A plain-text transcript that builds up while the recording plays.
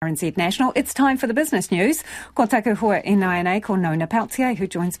RNZ National. It's time for the business news. Ko taku hoa e Naianei, ko Nona Peltier, who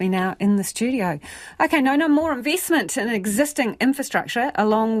joins me now in the studio. Okay, Nona, more investment in existing infrastructure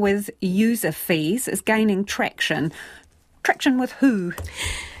along with user fees is gaining traction. Traction with who?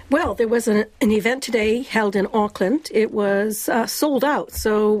 Well, there was an event today held in Auckland. It was sold out,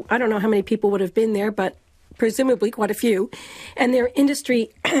 so I don't know how many people would have been there, but presumably quite a few. And they're industry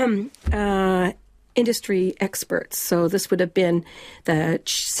experts. So this would have been the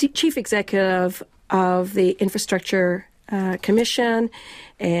chief executive of the Infrastructure Commission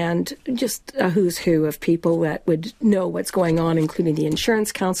and just a who's who of people that would know what's going on, including the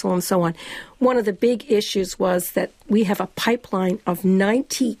Insurance Council and so on. One of the big issues was that we have a pipeline of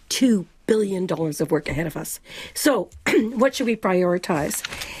 $92 billion of work ahead of us. So what should we prioritize?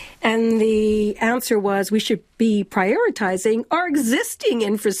 And the answer was we should be prioritizing our existing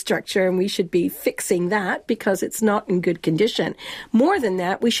infrastructure, and we should be fixing that because it's not in good condition. More than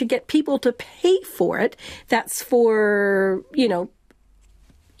that, we should get people to pay for it. That's for,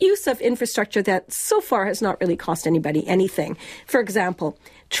 use of infrastructure that so far has not really cost anybody anything. For example,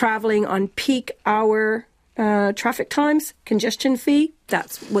 traveling on peak hour traffic times, congestion fee,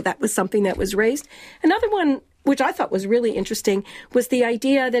 that was something that was raised. Another one, which I thought was really interesting, was the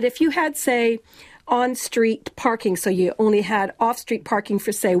idea that if you had, say, on-street parking, so you only had off-street parking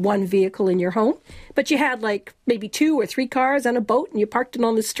for, say, one vehicle in your home, but you had like maybe 2 or 3 cars and a boat and you parked it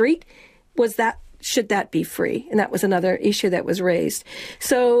on the street, should that be free? And that was another issue that was raised.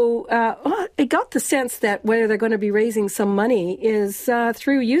 So it got the sense that where they're going to be raising some money is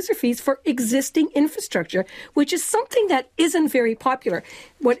through user fees for existing infrastructure, which is something that isn't very popular.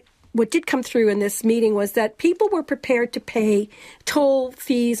 What did come through in this meeting was that people were prepared to pay toll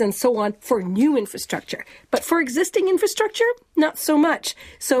fees and so on for new infrastructure. But for existing infrastructure, not so much.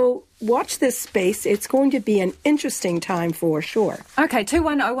 So watch this space. It's going to be an interesting time for sure. Okay,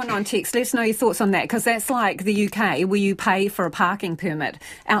 21019 text. Let us know your thoughts on that, because that's like the UK, where you pay for a parking permit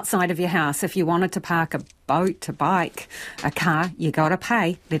outside of your house. If you wanted to park a boat, a bike, a car, you got to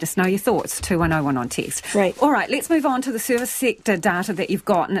pay. Let us know your thoughts. 21019 text. Right. All right, let's move on to the service sector data that you've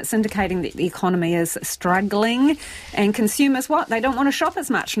got, and it's indicating that the economy is struggling and consumers, they don't want to shop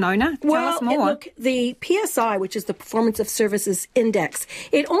as much, Nona. Tell us more. Look, the PSI, which is the Performance of Services Index,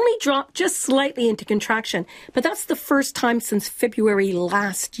 it only dropped just slightly into contraction, but that's the first time since February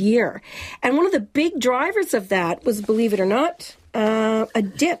last year. And one of the big drivers of that was, believe it or not, a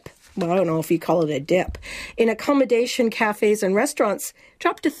dip. Well, I don't know if you call it a dip. In accommodation, cafes, and restaurants,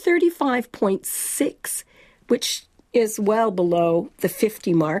 dropped to 35.6, which is well below the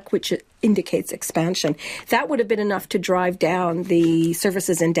 50 mark, which indicates expansion. That would have been enough to drive down the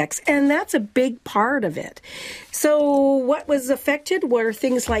services index, and that's a big part of it. So what was affected were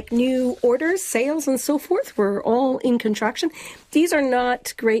things like new orders, sales, and so forth were all in contraction. These are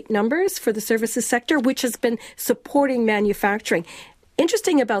not great numbers for the services sector, which has been supporting manufacturing.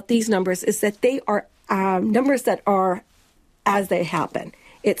 Interesting about these numbers is that they are numbers that are as they happen.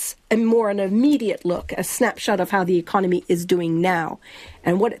 It's more an immediate look, a snapshot of how the economy is doing now.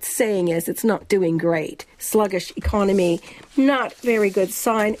 And what it's saying is it's not doing great. Sluggish economy, not very good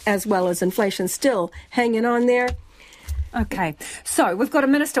sign, as well as inflation still hanging on there. Okay, so we've got a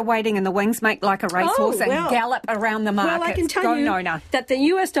minister waiting in the wings, make like a racehorse and gallop around the market. Well, I can tell you that the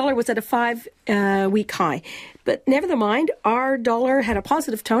US dollar was at a 5-week high. But never mind, our dollar had a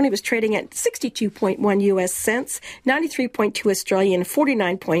positive tone. It was trading at 62.1 US cents, 93.2 Australian,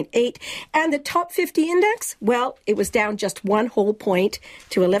 49.8. And the top 50 index, well, it was down just 1 whole point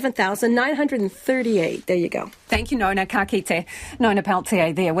to 11,938. There you go. Thank you, Nona. Ka kite. Nona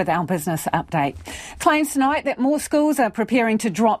Peltier there with our business update. Claims tonight that more schools are preparing to drop